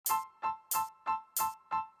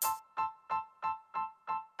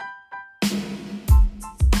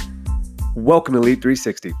Welcome to Lead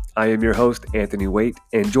 360. I am your host, Anthony Waite,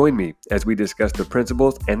 and join me as we discuss the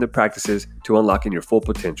principles and the practices to unlocking your full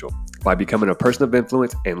potential by becoming a person of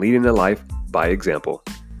influence and leading a life by example.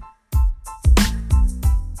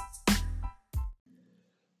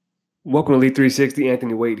 Welcome to Lead 360.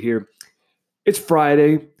 Anthony Waite here. It's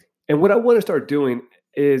Friday, and what I want to start doing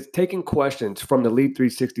is taking questions from the Lead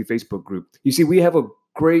 360 Facebook group. You see, we have a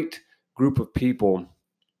great group of people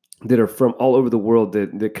that are from all over the world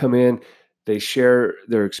that come in. They share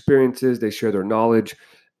their experiences, they share their knowledge,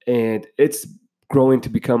 and it's growing to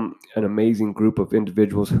become an amazing group of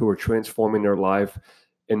individuals who are transforming their life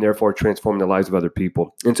and therefore transforming the lives of other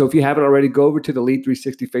people. And so if you haven't already, go over to the Lead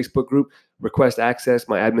 360 Facebook group, request access.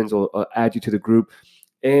 My admins will add you to the group,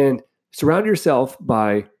 and surround yourself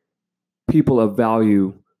by people of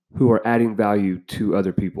value who are adding value to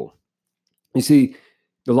other people. You see,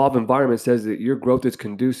 the law of environment says that your growth is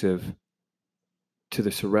conducive to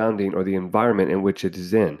the surrounding or the environment in which it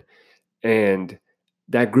is in. And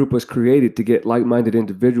that group was created to get like-minded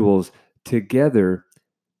individuals together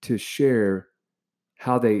to share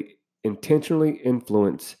how they intentionally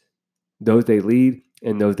influence those they lead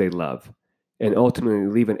and those they love, and ultimately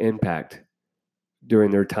leave an impact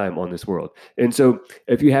during their time on this world. And so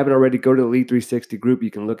if you haven't already, go to the Lead 360 group.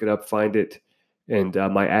 You can look it up, find it, and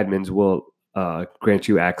my admins will grant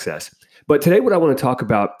you access. But today what I want to talk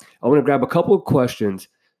about, I want to grab a couple of questions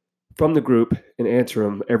from the group and answer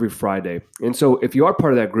them every Friday. And so if you are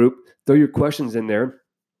part of that group, throw your questions in there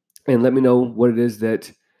and let me know what it is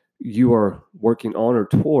that you are working on or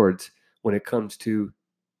towards when it comes to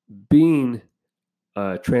being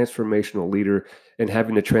a transformational leader and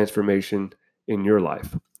having a transformation in your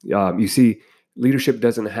life. You see, leadership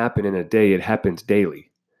doesn't happen in a day. It happens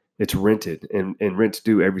daily. It's rented, and rent's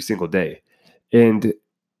due every single day. And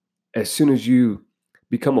as soon as you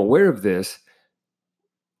become aware of this,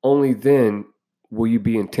 only then will you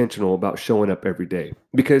be intentional about showing up every day.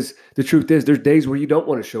 Because the truth is, there's days where you don't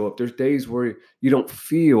want to show up. There's days where you don't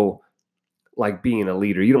feel like being a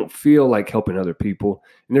leader. You don't feel like helping other people.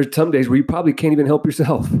 And there's some days where you probably can't even help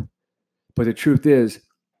yourself. But the truth is,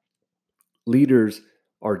 leaders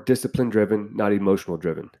are discipline-driven, not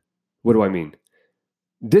emotional-driven. What do I mean?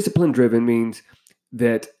 Discipline-driven means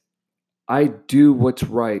that I do what's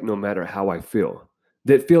right no matter how I feel.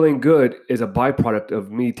 That feeling good is a byproduct of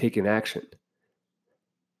me taking action.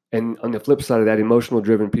 And on the flip side of that,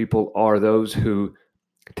 emotional-driven people are those who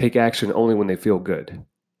take action only when they feel good.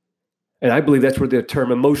 And I believe that's where the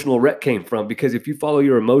term emotional wreck came from, because if you follow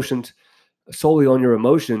your emotions solely on your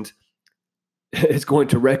emotions, it's going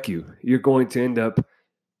to wreck you. You're going to end up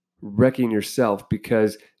wrecking yourself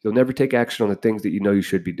because you'll never take action on the things that you know you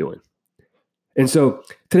should be doing. And so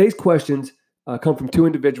today's questions come from two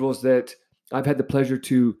individuals that I've had the pleasure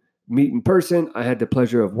to meet in person. I had the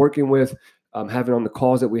pleasure of working with, having on the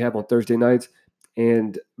calls that we have on Thursday nights,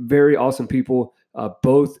 and very awesome people,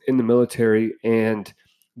 both in the military. And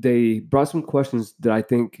they brought some questions that I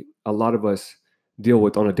think a lot of us deal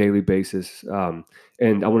with on a daily basis. And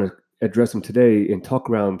I want to address them today and talk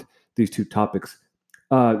around these two topics.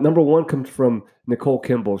 Number one comes from Nicole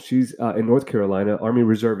Kimball. She's in North Carolina, Army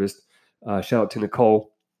reservist. Shout out to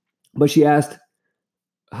Nicole. But she asked,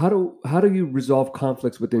 how do you resolve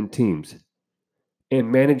conflicts within teams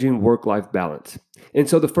and managing work-life balance? And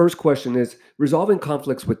so the first question is resolving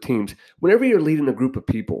conflicts with teams. Whenever you're leading a group of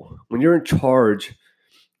people, when you're in charge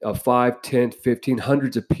of 5, 10, 15,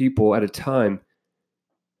 hundreds of people at a time,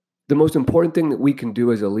 the most important thing that we can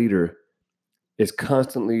do as a leader is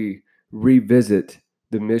constantly revisit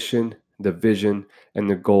the mission, the vision, and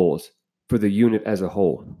the goals for the unit as a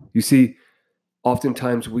whole. You see,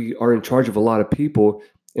 oftentimes we are in charge of a lot of people,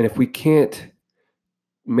 and if we can't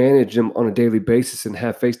manage them on a daily basis and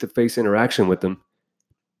have face-to-face interaction with them,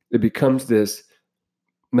 it becomes this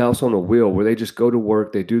mouse on a wheel where they just go to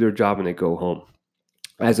work, they do their job, and they go home.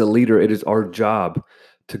 As a leader, it is our job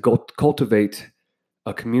to go cultivate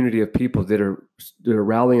a community of people that are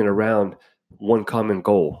rallying around one common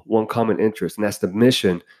goal, one common interest, and that's the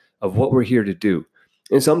mission of what we're here to do.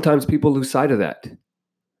 And sometimes people lose sight of that.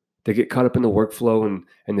 They get caught up in the workflow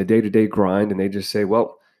and the day-to-day grind, and they just say,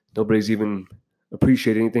 well, nobody's even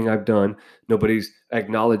appreciated anything I've done. Nobody's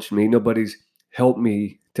acknowledged me. Nobody's helped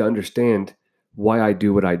me to understand why I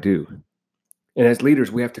do what I do. And as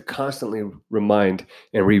leaders, we have to constantly remind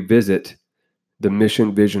and revisit the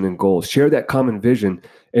mission, vision, and goals. Share that common vision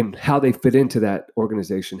and how they fit into that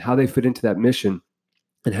organization, how they fit into that mission,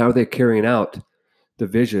 and how they're carrying out the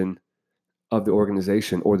vision of the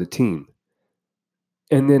organization or the team.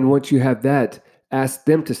 And then once you have that, ask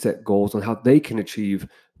them to set goals on how they can achieve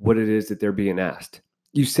what it is that they're being asked.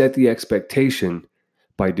 You set the expectation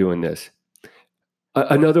by doing this.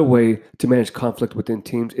 Another way to manage conflict within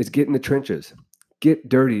teams is get in the trenches. Get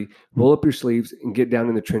dirty, roll up your sleeves, and get down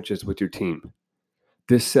in the trenches with your team.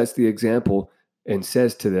 This sets the example and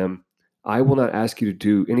says to them, I will not ask you to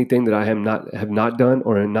do anything that I have not done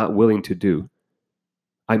or am not willing to do.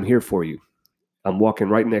 I'm here for you. I'm walking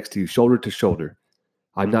right next to you, shoulder to shoulder.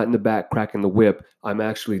 I'm not in the back cracking the whip. I'm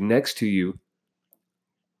actually next to you,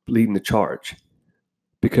 leading the charge.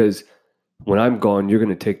 Because when I'm gone, you're going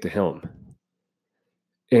to take the helm.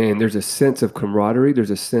 And there's a sense of camaraderie.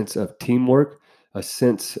 There's a sense of teamwork, a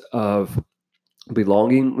sense of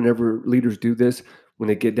belonging whenever leaders do this, when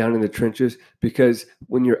they get down in the trenches. Because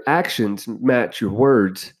when your actions match your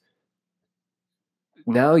words,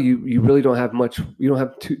 now you really don't have much. You don't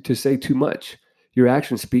have to say too much. Your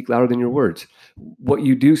actions speak louder than your words. What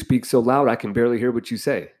you do speaks so loud, I can barely hear what you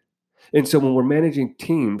say. And so when we're managing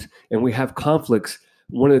teams and we have conflicts,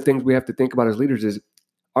 one of the things we have to think about as leaders is,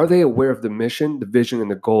 are they aware of the mission, the vision,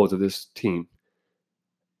 and the goals of this team?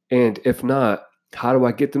 And if not, how do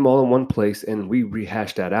I get them all in one place and we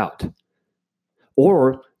rehash that out?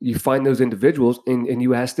 Or you find those individuals and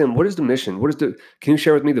you ask them, what is the mission? Can you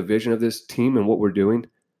share with me the vision of this team and what we're doing?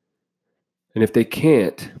 And if they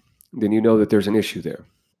can't, then you know that there's an issue there.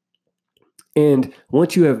 And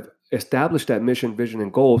once you have established that mission, vision,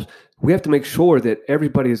 and goals, we have to make sure that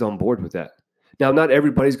everybody is on board with that. Now, not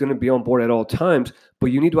everybody's going to be on board at all times, but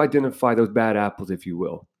you need to identify those bad apples, if you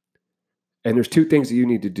will. And there's two things that you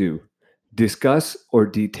need to do: discuss or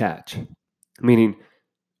detach. Meaning,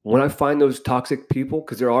 when I find those toxic people,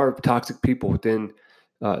 because there are toxic people within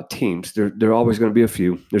teams, there are always going to be a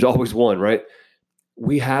few. There's always one, right?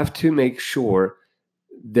 We have to make sure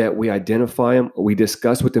that we identify them, we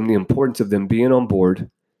discuss with them the importance of them being on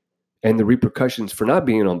board and the repercussions for not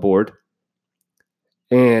being on board,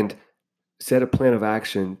 and set a plan of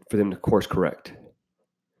action for them to course correct.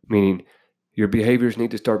 Meaning, your behaviors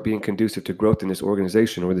need to start being conducive to growth in this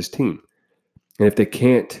organization or this team. And if they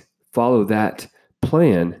can't follow that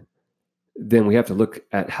plan, then we have to look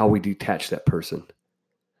at how we detach that person.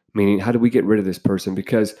 Meaning, how do we get rid of this person?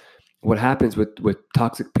 Because what happens with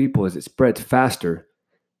toxic people is it spreads faster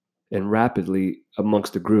and rapidly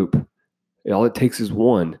amongst a group. All it takes is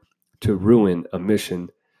one to ruin a mission,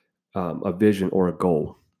 a vision, or a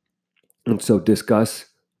goal. And so discuss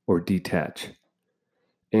or detach.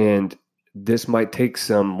 And this might take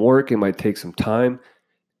some work. It might take some time.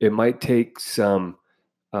 It might take some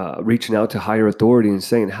reaching out to higher authority and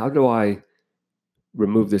saying, how do I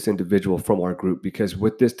remove this individual from our group? Because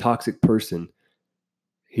with this toxic person,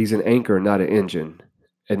 he's an anchor, not an engine.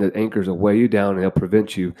 And the anchors will weigh you down and they'll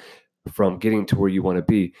prevent you from getting to where you want to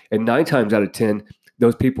be. And 9 times out of 10,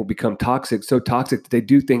 those people become toxic, so toxic that they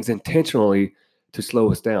do things intentionally to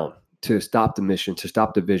slow us down, to stop the mission, to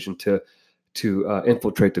stop the vision, to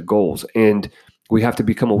infiltrate the goals. And we have to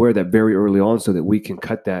become aware of that very early on so that we can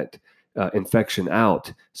cut that infection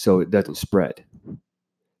out so it doesn't spread.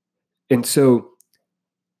 And so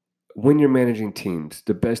when you're managing teams,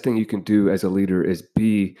 the best thing you can do as a leader is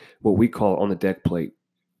be what we call on the deck plate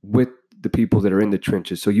with the people that are in the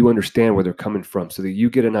trenches, so you understand where they're coming from, so that you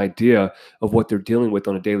get an idea of what they're dealing with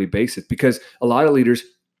on a daily basis. Because a lot of leaders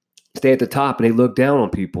stay at the top and they look down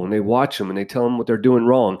on people and they watch them and they tell them what they're doing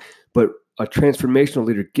wrong. But a transformational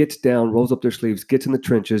leader gets down, rolls up their sleeves, gets in the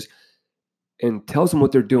trenches, and tells them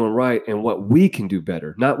what they're doing right and what we can do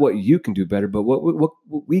better. Not what you can do better, but what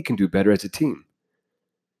we can do better as a team.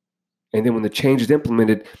 And then when the change is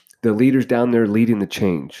implemented, the leader's down there leading the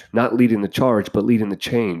change, not leading the charge, but leading the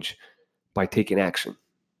change by taking action.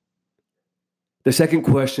 The second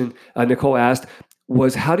question Nicole asked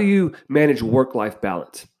was, how do you manage work-life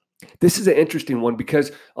balance? This is an interesting one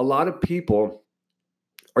because a lot of people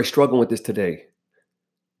are struggling with this today.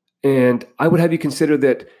 And I would have you consider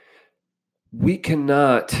that we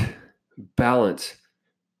cannot balance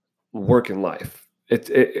work and life.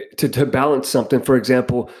 To balance something, for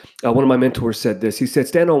example, one of my mentors said this. He said,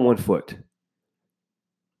 stand on one foot.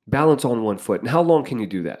 Balance on one foot. And how long can you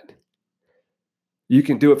do that? You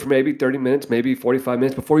can do it for maybe 30 minutes, maybe 45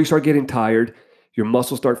 minutes before you start getting tired, your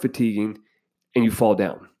muscles start fatiguing, and you fall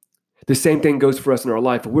down. The same thing goes for us in our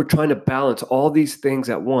life. We're trying to balance all these things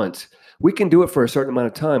at once. We can do it for a certain amount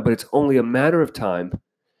of time, but it's only a matter of time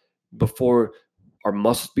before our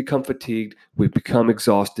muscles become fatigued, we become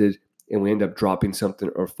exhausted, and we end up dropping something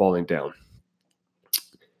or falling down.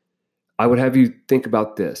 I would have you think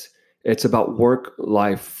about this. It's about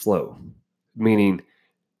work-life flow, meaning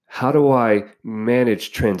how do I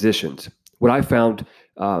manage transitions? What I found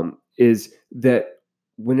is that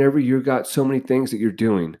whenever you've got so many things that you're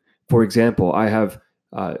doing, for example, I have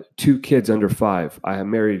 2 kids under 5. I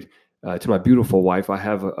am married to my beautiful wife. I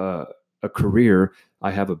have a career,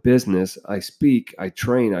 I have a business, I speak, I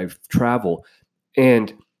train, I travel.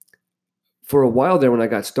 And for a while there, when I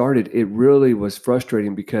got started, it really was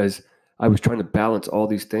frustrating because I was trying to balance all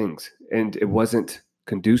these things, and it wasn't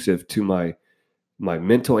conducive to my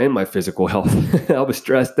mental and my physical health. I was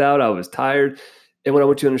stressed out, I was tired. And what I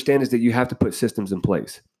want you to understand is that you have to put systems in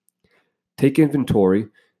place. Take inventory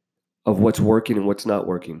of what's working and what's not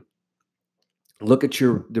working. Look at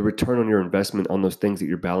the return on your investment on those things that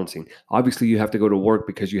you're balancing. Obviously, you have to go to work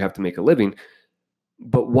because you have to make a living.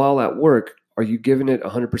 But while at work, are you giving it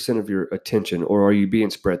 100% of your attention, or are you being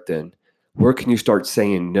spread thin? Where can you start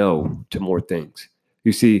saying no to more things?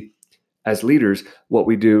 You see, as leaders, what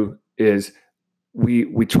we do is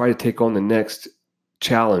we try to take on the next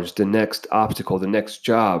challenge, the next obstacle, the next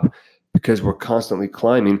job, because we're constantly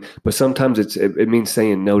climbing. But sometimes it means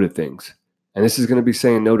saying no to things. And this is going to be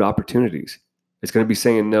saying no to opportunities. It's going to be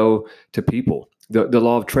saying no to people. The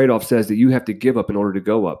law of trade-off says that you have to give up in order to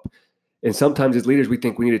go up. And sometimes as leaders, we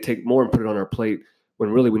think we need to take more and put it on our plate, when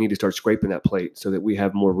really we need to start scraping that plate so that we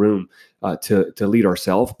have more room to lead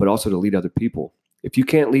ourselves, but also to lead other people. If you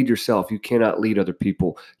can't lead yourself, you cannot lead other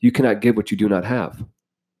people. You cannot give what you do not have.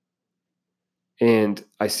 And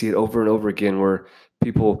I see it over and over again where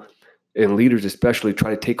people, and leaders especially,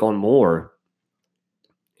 try to take on more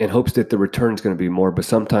in hopes that the return is going to be more, but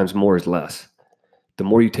sometimes more is less. The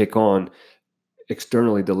more you take on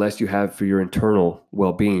externally, the less you have for your internal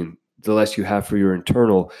well-being, the less you have for your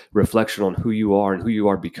internal reflection on who you are and who you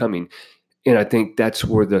are becoming. And I think that's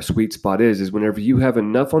where the sweet spot is whenever you have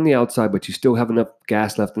enough on the outside, but you still have enough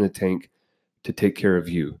gas left in the tank to take care of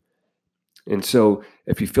you. And so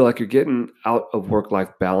if you feel like you're getting out of work-life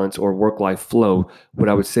balance or work-life flow, what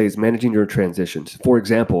I would say is managing your transitions. For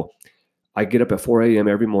example, I get up at 4 a.m.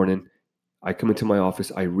 every morning. I come into my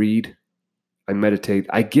office. I read. I meditate.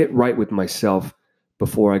 I get right with myself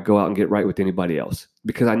before I go out and get right with anybody else.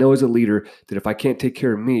 Because I know as a leader that if I can't take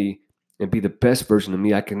care of me and be the best version of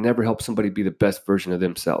me, I can never help somebody be the best version of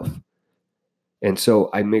themselves. And so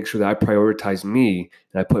I make sure that I prioritize me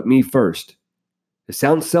and I put me first. It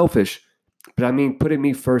sounds selfish, but I mean putting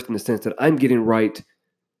me first in the sense that I'm getting right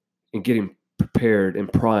and getting prepared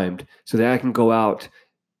and primed so that I can go out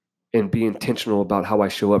and be intentional about how I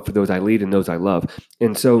show up for those I lead and those I love.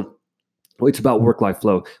 And so it's about work-life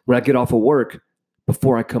flow. When I get off of work,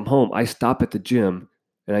 before I come home, I stop at the gym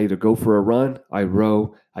and I either go for a run, I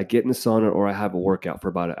row, I get in the sauna, or I have a workout for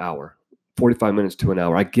about an hour, 45 minutes to an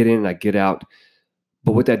hour. I get in and I get out.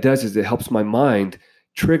 But what that does is it helps my mind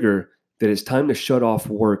trigger that it's time to shut off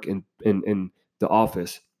work in the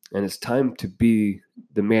office, and it's time to be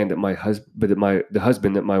the man that my husband, the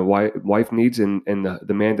husband that my wife needs, and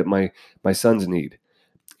the man that my sons need.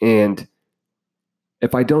 And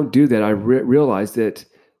if I don't do that, I realize that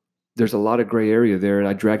there's a lot of gray area there, and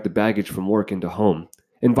I drag the baggage from work into home,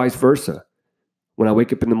 and vice versa. When I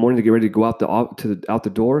wake up in the morning to get ready to go out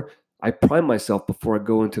the door, I prime myself before I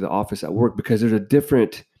go into the office at work, because there's a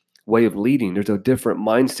different way of leading. There's a different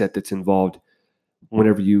mindset that's involved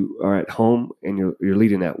whenever you are at home and you're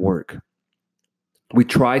leading at work. We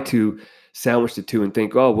try to sandwich the two and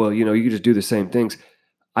think, oh, well, you can just do the same things.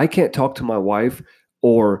 I can't talk to my wife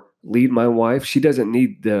or lead my wife. She doesn't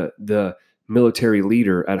need the military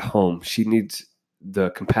leader at home. She needs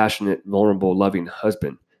the compassionate, vulnerable, loving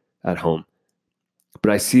husband at home.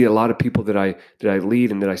 But I see a lot of people that I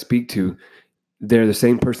lead and that I speak to, they're the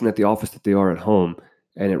same person at the office that they are at home,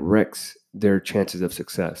 and it wrecks their chances of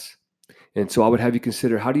success. And so I would have you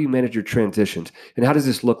consider, how do you manage your transitions? And how does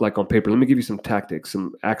this look like on paper? Let me give you some tactics,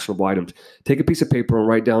 some actionable items. Take a piece of paper and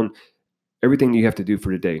write down everything you have to do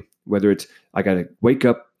for today. Whether it's, I got to wake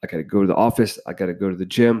up, I got to go to the office, I got to go to the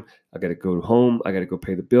gym, I got to go home, I got to go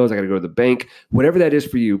pay the bills, I got to go to the bank. Whatever that is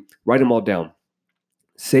for you, write them all down.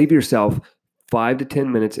 Save yourself 5 to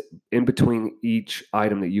 10 minutes in between each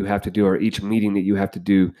item that you have to do or each meeting that you have to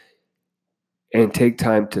do, and take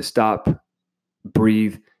time to stop,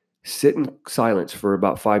 breathe, sit in silence for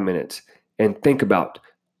about 5 minutes and think about,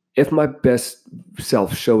 if my best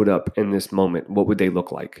self showed up in this moment, what would they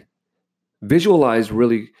look like? Visualize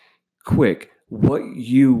really quick what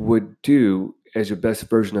you would do as your best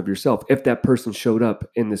version of yourself if that person showed up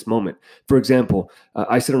in this moment. For example,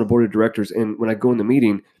 I sit on a board of directors, and when I go in the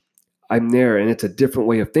meeting, I'm there, and it's a different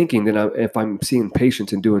way of thinking than if I'm seeing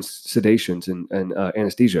patients and doing sedations and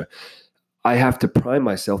anesthesia. I have to prime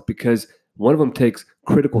myself, because one of them takes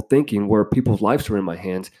critical thinking where people's lives are in my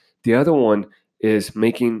hands. The other one is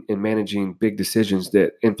making and managing big decisions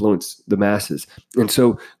that influence the masses. And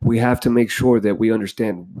so we have to make sure that we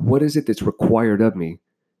understand, what is it that's required of me?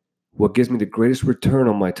 What gives me the greatest return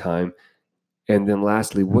on my time? And then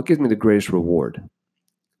lastly, what gives me the greatest reward?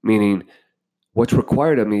 meaning what's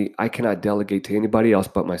required of me, I cannot delegate to anybody else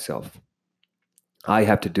but myself. I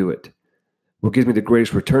have to do it. What gives me the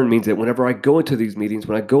greatest return means that whenever I go into these meetings,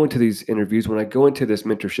 when I go into these interviews, when I go into this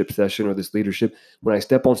mentorship session or this leadership, when I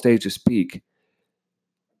step on stage to speak,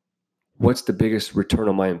 what's the biggest return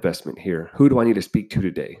on my investment here? Who do I need to speak to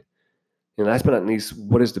today? And last but not least,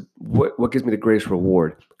 what gives me the greatest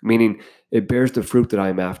reward? Meaning it bears the fruit that I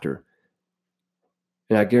am after.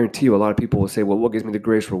 And I guarantee you, a lot of people will say, well, what gives me the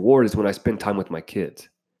greatest reward is when I spend time with my kids,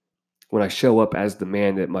 when I show up as the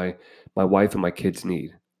man that my wife and my kids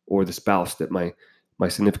need, or the spouse that my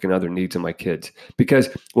significant other needs and my kids. Because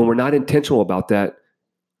when we're not intentional about that,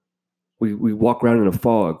 we walk around in a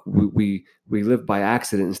fog. We live by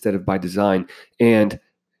accident instead of by design. And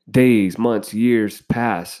days, months, years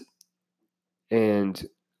pass, and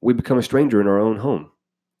we become a stranger in our own home.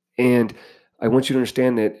 And I want you to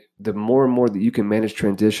understand that the more and more that you can manage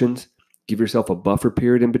transitions, give yourself a buffer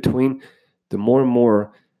period in between, the more and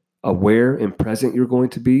more aware and present you're going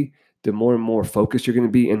to be, the more and more focused you're going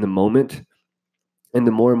to be in the moment, and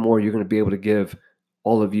the more and more you're going to be able to give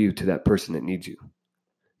all of you to that person that needs you.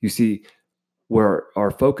 You see, where our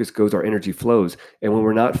focus goes, our energy flows. And when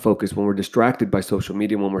we're not focused, when we're distracted by social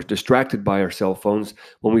media, when we're distracted by our cell phones,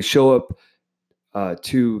 when we show up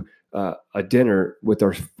to a dinner with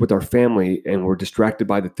our family and we're distracted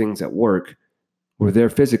by the things at work, we're there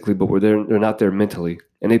physically, but they're not there mentally.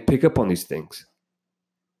 And they pick up on these things.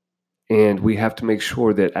 And we have to make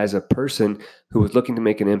sure that as a person who is looking to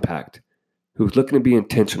make an impact, who's looking to be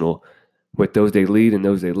intentional with those they lead and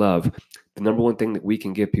those they love, the number one thing that we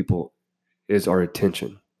can give people is our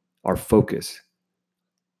attention, our focus.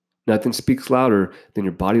 Nothing speaks louder than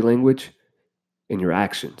your body language and your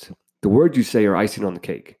actions. The words you say are icing on the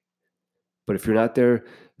cake. But if you're not there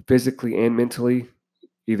physically and mentally,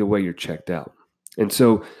 either way, you're checked out. And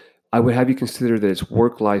so I would have you consider that it's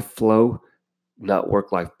work-life flow, not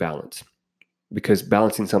work-life balance, because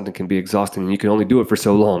balancing something can be exhausting and you can only do it for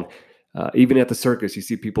so long. Even at the circus, you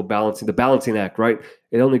see people balancing the balancing act, right?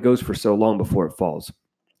 It only goes for so long before it falls.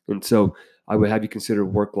 And so I would have you consider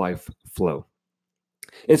work-life flow.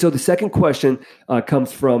 And so the second question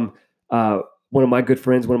comes from one of my good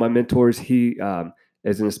friends, one of my mentors. He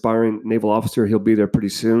is an aspiring naval officer. He'll be there pretty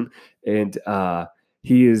soon. And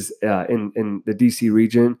he is in the DC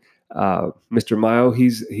region. Mr. Mayo,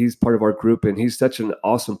 he's part of our group, and he's such an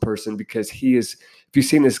awesome person because he is, if you've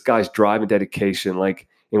seen this guy's drive and dedication, like,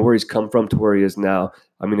 and where he's come from to where he is now,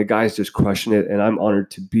 I mean, the guy's just crushing it, and I'm honored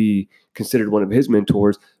to be considered one of his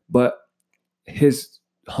mentors. But his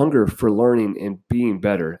hunger for learning and being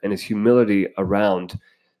better and his humility around,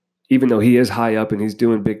 even though he is high up and he's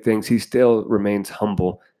doing big things, he still remains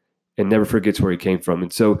humble and never forgets where he came from.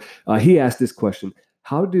 And so he asked this question: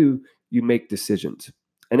 how do you make decisions?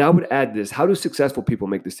 And I would add this: how do successful people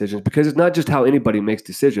make decisions? Because it's not just how anybody makes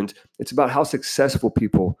decisions, it's about how successful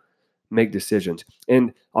people make decisions.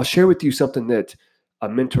 And I'll share with you something that a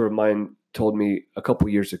mentor of mine told me a couple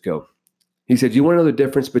years ago. He said, you want to know the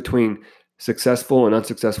difference between successful and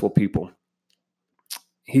unsuccessful people?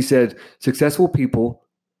 He said, successful people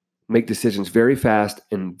make decisions very fast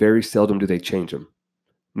and very seldom do they change them.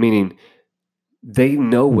 Meaning they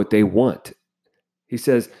know what they want. He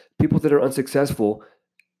says, people that are unsuccessful,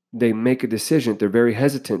 they make a decision. They're very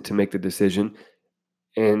hesitant to make the decision,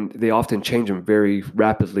 and they often change them very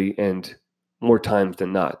rapidly and more times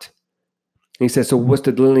than not. And he says, so what's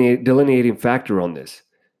the delineating factor on this?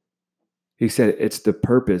 He said, it's the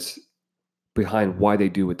purpose behind why they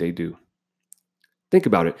do what they do. Think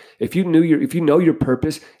about it. If you know your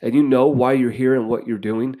purpose and you know why you're here and what you're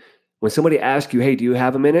doing, when somebody asks you, hey, do you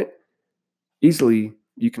have a minute? Easily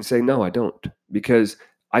you can say, no, I don't, because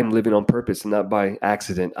I'm living on purpose and not by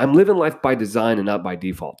accident. I'm living life by design and not by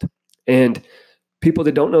default. And people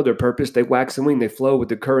that don't know their purpose, they wax and wane, they flow with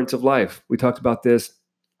the currents of life. We talked about this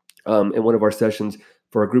in one of our sessions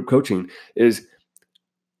for our group coaching, is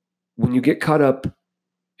when you get caught up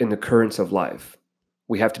in the currents of life,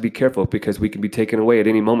 we have to be careful because we can be taken away at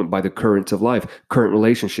any moment by the currents of life, current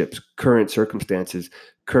relationships, current circumstances,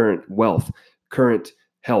 current wealth, current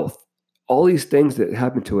health. All these things that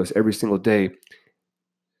happen to us every single day,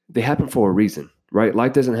 they happen for a reason, right?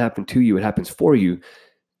 Life doesn't happen to you, it happens for you.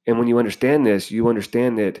 And when you understand this, you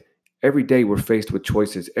understand that every day we're faced with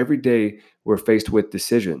choices. Every day we're faced with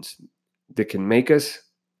decisions that can make us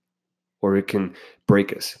or it can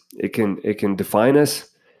break us. It can define us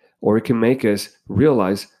or it can make us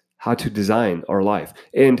realize how to design our life.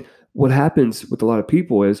 And what happens with a lot of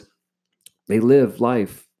people is they live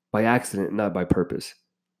life by accident, not by purpose.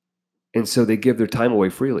 And so they give their time away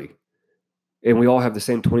freely. And we all have the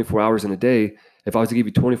same 24 hours in a day, If I was to give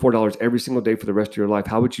you $24 every single day for the rest of your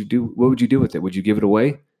life, what would you do with it? Would you give it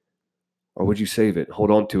away? Or would you save it, hold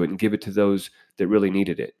on to it, and give it to those that really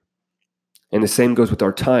needed it? And the same goes with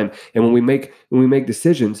our time. And when we make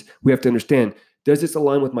decisions, we have to understand, does this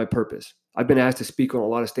align with my purpose? I've been asked to speak on a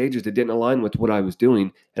lot of stages that didn't align with what I was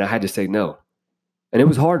doing, and I had to say no. And it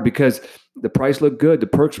was hard because the price looked good, the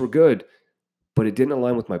perks were good, but it didn't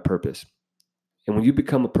align with my purpose. And when you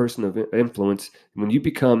become a person of influence, when you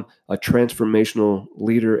become a transformational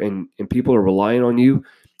leader and people are relying on you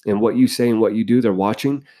and what you say and what you do, they're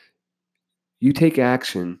watching, you take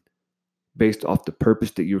action based off the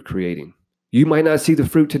purpose that you're creating. You might not see the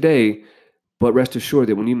fruit today, but rest assured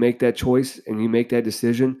that when you make that choice and you make that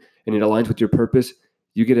decision and it aligns with your purpose,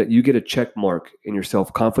 you get a check mark in your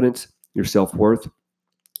self-confidence, your self-worth,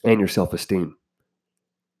 and your self-esteem.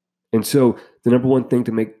 And so the number one thing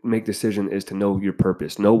to make decision is to know your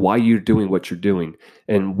purpose, know why you're doing what you're doing,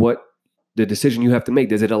 and what the decision you have to make,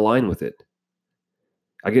 does it align with it?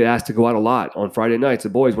 I get asked to go out a lot on Friday nights. The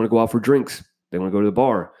boys want to go out for drinks. They want to go to the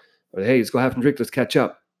bar. Or, hey, let's go have some drinks. Let's catch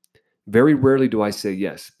up. Very rarely do I say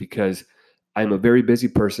yes because I'm a very busy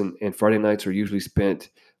person, and Friday nights are usually spent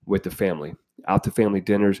with the family, out to family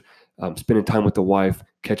dinners, spending time with the wife,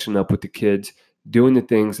 catching up with the kids, doing the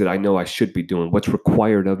things that I know I should be doing, what's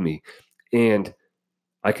required of me. And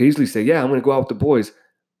I could easily say, yeah, I'm going to go out with the boys.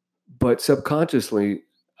 But subconsciously,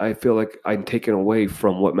 I feel like I'm taken away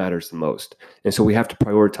from what matters the most. And so we have to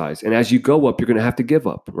prioritize. And as you go up, you're going to have to give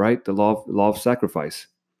up, right? The law of sacrifice.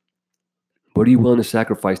 What are you willing to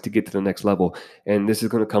sacrifice to get to the next level? And this is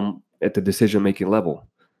going to come at the decision-making level.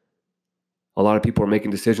 A lot of people are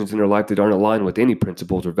making decisions in their life that aren't aligned with any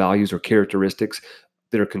principles or values or characteristics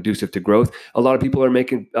that are conducive to growth. A lot of people are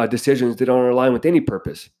making decisions that aren't aligned with any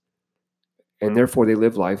purpose. And therefore, they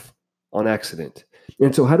live life on accident.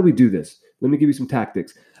 And so how do we do this? Let me give you some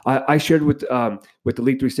tactics. I shared with the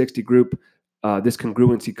Lead 360 group this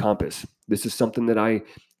congruency compass. This is something that I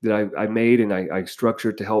made and I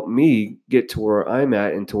structured to help me get to where I'm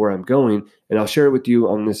at and to where I'm going. And I'll share it with you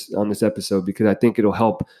on this episode because I think it'll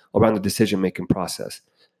help around the decision-making process.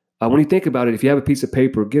 When you think about it, if you have a piece of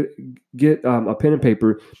paper, get a pen and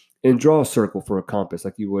paper and draw a circle for a compass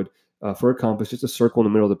like you would for a compass, just a circle in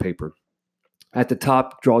the middle of the paper. At the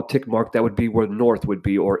top, draw a tick mark. That would be where north would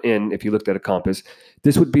be, or in if you looked at a compass.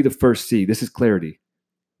 This would be the first C. This is clarity.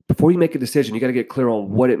 Before you make a decision, you got to get clear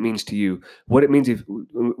on what it means to you. What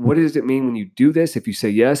does it mean when you do this if you say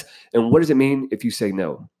yes? And what does it mean if you say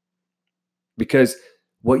no? Because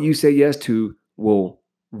what you say yes to will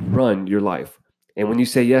run your life. And when you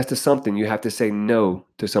say yes to something, you have to say no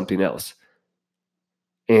to something else.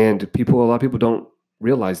 And a lot of people don't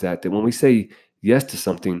realize that when we say yes to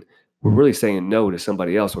something, we're really saying no to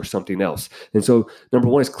somebody else or something else. And so number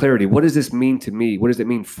one is clarity. What does this mean to me? What does it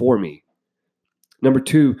mean for me? Number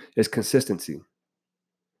two is consistency.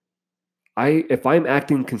 If I'm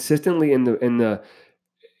acting consistently in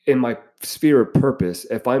my sphere of purpose,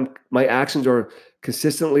 if my actions are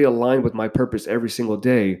consistently aligned with my purpose every single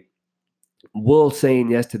day, will saying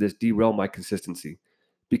yes to this derail my consistency?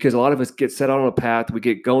 Because a lot of us get set on a path, we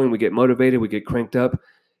get going, we get motivated, we get cranked up,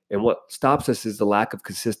 and what stops us is the lack of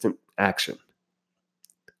consistent action.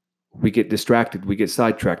 We get distracted, we get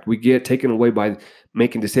sidetracked, we get taken away by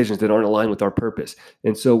making decisions that aren't aligned with our purpose.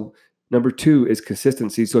 And so number two is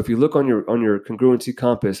consistency. So if you look on your congruency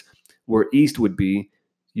compass, where east would be,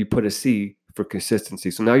 you put a C for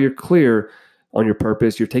consistency. So now you're clear on your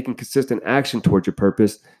purpose, you're taking consistent action towards your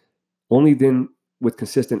purpose. Only then with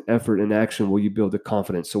consistent effort and action will you build the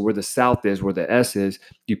confidence. So where the south is, where the S is,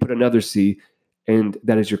 you put another C, and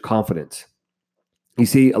that is your confidence. You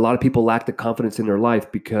see, a lot of people lack the confidence in their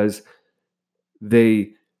life because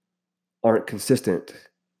they aren't consistent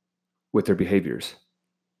with their behaviors.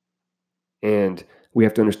 And we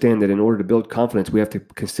have to understand that in order to build confidence, we have to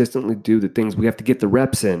consistently do the things. We have to get the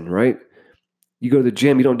reps in, right? You go to the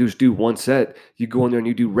gym, you don't just do one set. You go in there and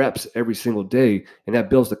you do reps every single day. And that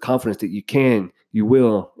builds the confidence that you can, you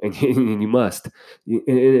will, and you must. And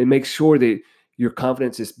it makes sure that your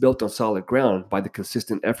confidence is built on solid ground by the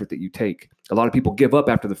consistent effort that you take. A lot of people give up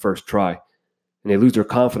after the first try and they lose their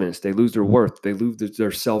confidence. They lose their worth. They lose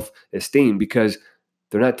their self-esteem because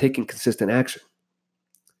they're not taking consistent action.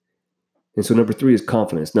 And so number three is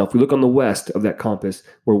confidence. Now, if we look on the west of that compass,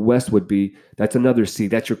 where west would be, that's another C.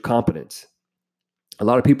 That's your competence. A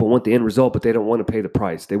lot of people want the end result, but they don't want to pay the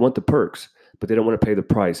price. They want the perks, but they don't want to pay the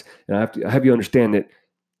price. And I have you understand that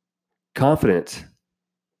confidence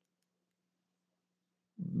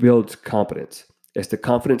builds competence. It's the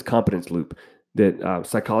confidence-competence loop that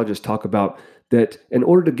psychologists talk about, that in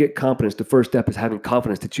order to get confidence, the first step is having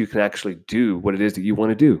confidence that you can actually do what it is that you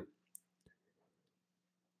want to do.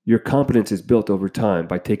 Your competence is built over time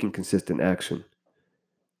by taking consistent action.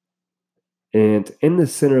 And in the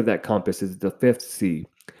center of that compass is the fifth C.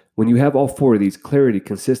 When you have all four of these, clarity,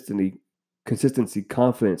 consistency,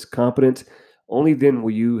 confidence, competence, only then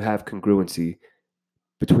will you have congruency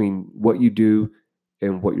between what you do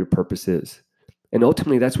and what your purpose is. And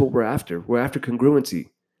ultimately, that's what we're after. We're after congruency,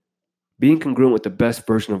 being congruent with the best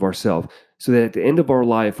version of ourselves, so that at the end of our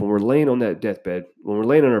life, when we're laying on that deathbed, when we're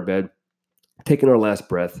laying on our bed, taking our last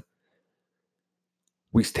breath,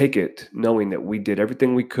 we take it knowing that we did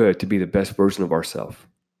everything we could to be the best version of ourselves.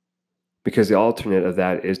 Because the alternate of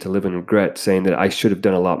that is to live in regret, saying that I should have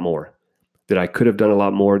done a lot more, that I could have done a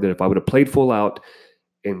lot more, that if I would have played full out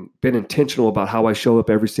and been intentional about how I show up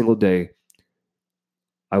every single day,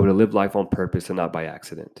 I would have lived life on purpose and not by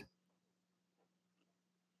accident.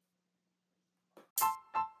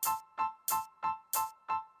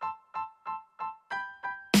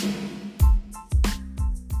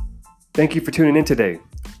 Thank you for tuning in today.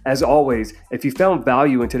 As always, if you found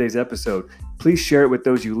value in today's episode, please share it with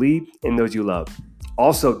those you lead and those you love.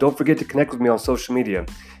 Also, don't forget to connect with me on social media.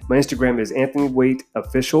 My Instagram is Anthony Waite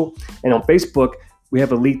Official, and on Facebook, we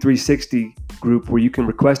have a Lead 360 group where you can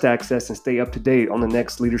request access and stay up to date on the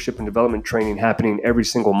next leadership and development training happening every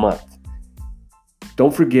single month.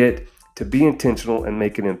 Don't forget to be intentional and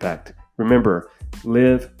make an impact. Remember,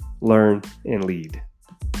 live, learn, and lead.